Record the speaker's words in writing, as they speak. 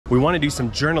We want to do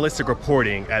some journalistic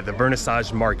reporting at the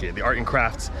Vernissage Market, the art and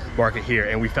crafts market here,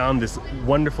 and we found this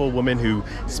wonderful woman who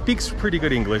speaks pretty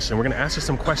good English, and we're going to ask her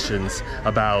some questions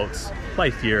about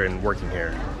life here and working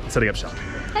here, setting up shop.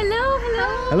 Hello,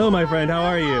 hello. Hello, my friend. How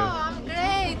are you? I'm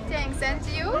great, thanks. And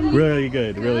you? Really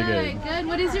good, really good. Good.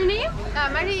 What is your name?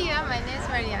 Maria. My name is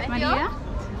Maria. Maria,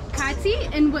 Katy,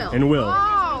 and Will. And Will.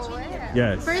 Oh,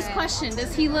 Yes. First question: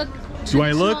 does he look? Do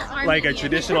I look Armenian? like a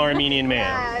traditional Armenian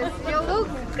man? yes, you look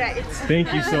great.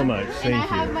 Thank you so much. And I Thank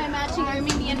have you. my matching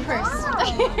Armenian purse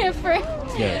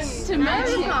Yes. to match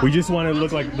it. We just want to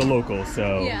look like the locals,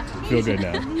 so Yeah. feel good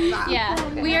now. Yeah,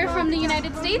 we are from the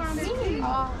United States.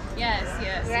 Oh, Yes,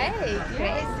 yes.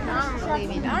 great. I'm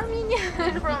living in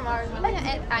Armenia. From Armenia,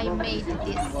 and I made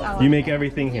this. You make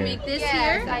everything here. Make this Yes,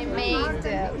 here. I made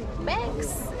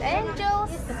bags,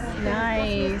 angels.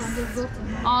 Nice.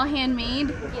 All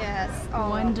handmade. Yes. Oh,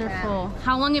 Wonderful.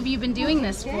 How long have you been doing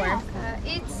this for?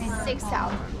 It's 6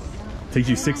 hours. Takes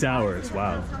you 6 hours.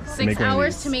 Wow. To 6 make one of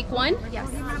hours these. to make one? Yes.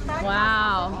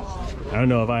 Wow. I don't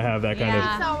know if I have that kind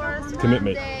Yeah. 6 hours.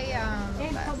 Commitment. One day,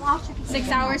 6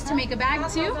 hours to make a bag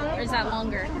too? Or is that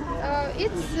longer?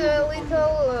 it's a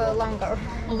little longer.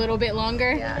 A little bit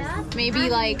longer? Yes. Maybe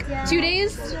like 2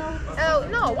 days? Oh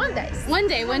no, 1 day.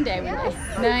 One day. Yes.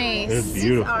 Nice. It's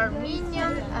beautiful.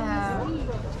 Armenian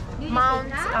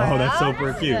Mount. Oh, that's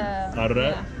super cute. Out of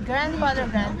that? Grandfather,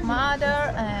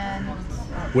 grandmother, and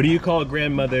What do you call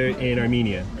grandmother in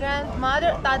Armenia?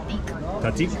 grandmother tatik.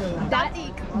 Tatik?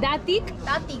 Tatik. Datik?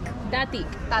 Tatik. Datik.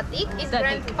 Tatik is Tatik.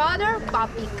 grandfather,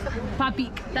 papik.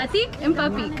 Papik. Datik and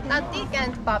papik. Tatik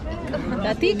and papik.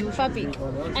 Datik, papik.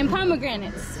 And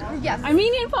pomegranates. Yes.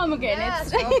 Armenian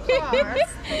pomegranates. Yes, of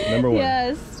course. Number one.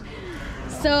 Yes.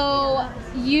 So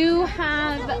you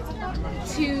have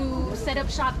to set up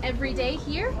shop every day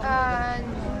here?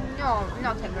 No,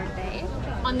 not every day.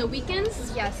 On the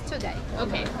weekends? Yes, today.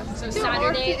 Okay. So 2 or 3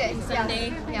 Saturday days. and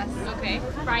Sunday? Yes. Okay.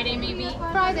 Friday maybe?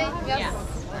 Friday. Yes. Yeah.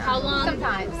 How long?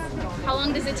 Sometimes. How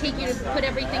long does it take you to put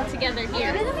everything together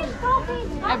here?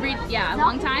 A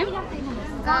long time?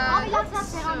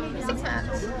 6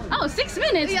 months. Oh, 6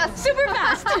 minutes? Yes. Super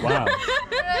fast. Wow.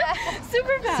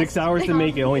 Super fast. 6 hours to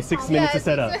make it, only 6 minutes to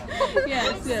set up.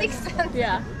 Yes, yes. 6 months.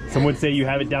 Yeah. Some would say you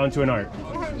have it down to an art.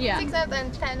 Yeah. 6 months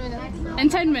and 10 minutes.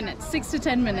 And 10 minutes. 6 to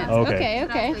 10 minutes. Okay.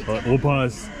 Okay. But we'll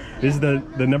pause. This is the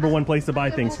number one place to buy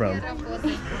things from.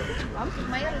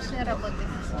 Моя ручная работа.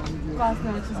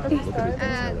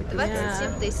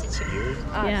 27 тысяч.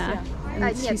 Yeah.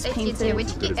 Нет, эти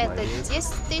девочки, это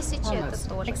 10 тысяч, это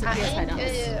тоже.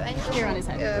 Here on his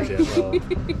head.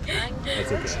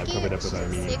 That's okay. I'll cover it up with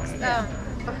Armenian.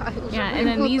 Yeah, and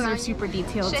then these are super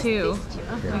detailed too.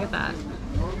 Look at that.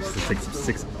 It takes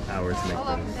 6 hours to make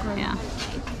them. Yeah.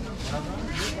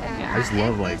 I just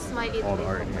love like all the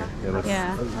art in here.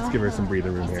 Yeah. Let's give her some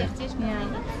breathing room here. Yeah.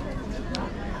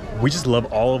 We just love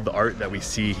all of the art that we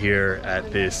see here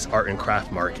at this art and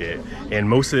craft market, and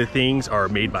most of the things are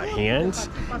made by hand.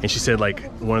 And she said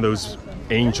like one of those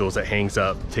angels that hangs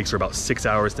up takes her about 6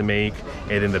 hours to make,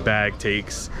 and then the bag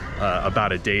takes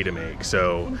about a day to make.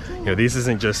 So this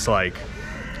isn't just like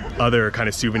other kind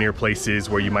of souvenir places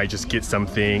where you might just get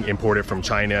something imported from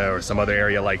China or some other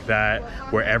area like that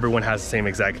where everyone has the same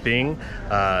exact thing.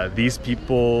 These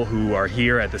people who are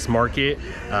here at this market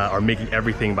are making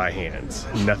everything by hand.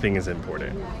 Nothing is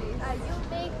imported.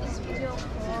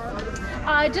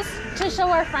 Just to show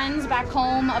our friends back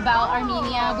home about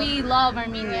Armenia. We love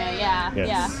Armenia. Yeah. Yes.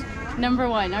 Yeah. Number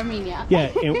 1, Armenia.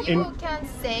 Yeah, You can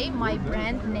say my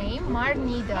brand name,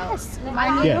 Marnida.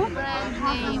 My Yeah. brand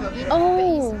name in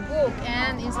Oh. Facebook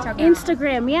and Instagram.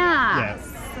 Instagram. Yeah. Yes.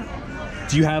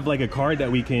 Do you have like a card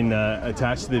that we can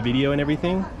attach to the video and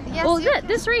everything? Yes, Well, you,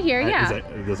 this right here. Yeah.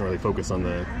 It doesn't really focus on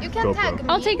the you can GoPro. tag me.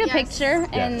 I'll take a yes. picture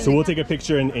Yeah, and so we'll take a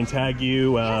picture and tag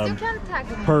you. Yes, you can tag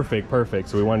me. Perfect.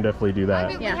 So we want to definitely do I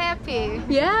that. will be Yeah. happy.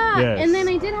 yeah. Yes. And then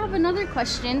I did have another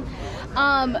question.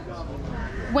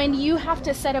 When you have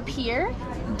to set up here,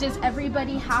 does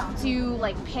everybody have to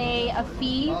like pay a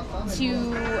fee to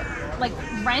like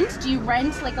rent? Do you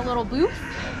rent like a little booth?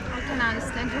 I can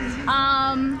understand.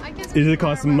 I guess Does it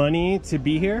cost money to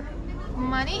be here?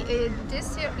 money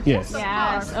this year? Yes. of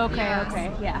Yes. course. Okay. Yes.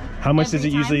 Okay. Yeah. How much does Every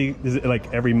it time? usually? Is it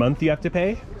like every month you have to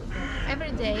pay?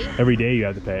 Every day. Every day you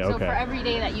have to pay. So Okay. for every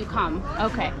day that you come.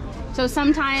 Okay. So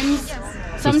sometimes. Yes.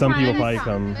 So some people sometimes- probably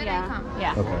come. When I Yeah. come.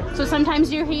 Yeah. Okay. So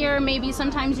sometimes you're here. Maybe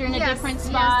sometimes you're in a different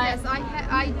spot. Yes,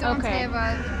 I don't Okay. have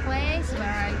a place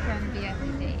where I can be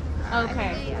every day.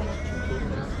 Okay.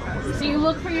 Every day So you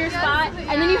look for your spot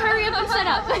and then you hurry up and set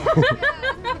up.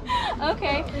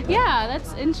 Okay. Yeah,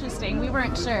 that's interesting. We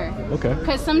weren't sure. Okay.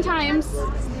 Because sometimes.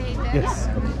 stay there. Yes.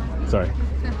 Sorry.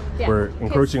 Yeah. We're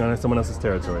encroaching on someone else's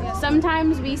territory.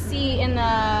 Sometimes we see in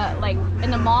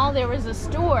the mall, there was a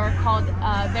store called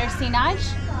Vernissage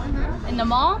in the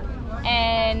mall,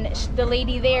 and the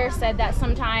lady there said that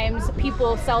sometimes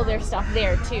people sell their stuff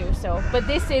there too. So, but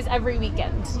this is every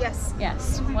weekend. Yes.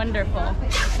 Yes, wonderful.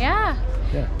 Yeah.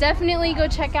 Yeah. Definitely go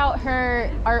check out her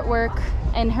artwork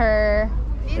and her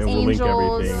And we'll link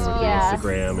angels. everything with Yes. the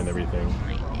Instagram and everything.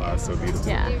 Wow, so beautiful.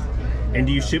 Yeah. And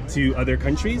do you ship to other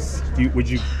countries? Would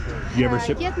you ever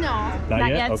ship? Yet no. Not yet?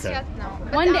 yet. Okay. Yet no.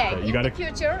 One But, day. in You gotta- the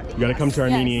future. You gotta come to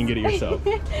Armenia and get it yourself.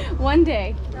 One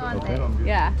day. One Okay. day.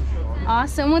 Yeah.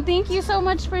 Awesome. Well, thank you so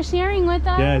much for sharing with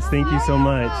us. Yes, thank you so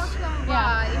much. Welcome. Yeah.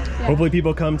 Bye. Hopefully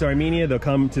people come to Armenia, they'll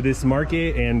come to this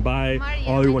market and buy Maria.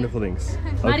 all your wonderful things.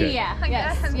 Okay. Maria.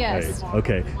 Yes. Yes. Right.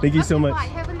 Okay. Thank you so Okay, much. Bye.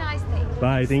 Have a nice day.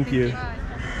 Bye. Thank you. Bye.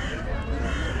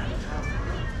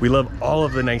 We love all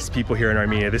of the nice people here in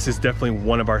Armenia. This is definitely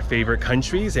one of our favorite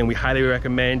countries, and we highly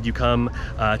recommend you come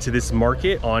to this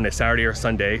market on a Saturday or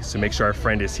Sunday, so make sure our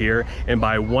friend is here and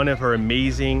buy one of her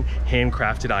amazing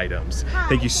handcrafted items.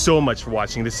 Thank you so much for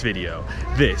watching this video.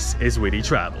 This is WITY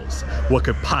Travels. What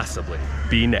could possibly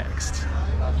be next?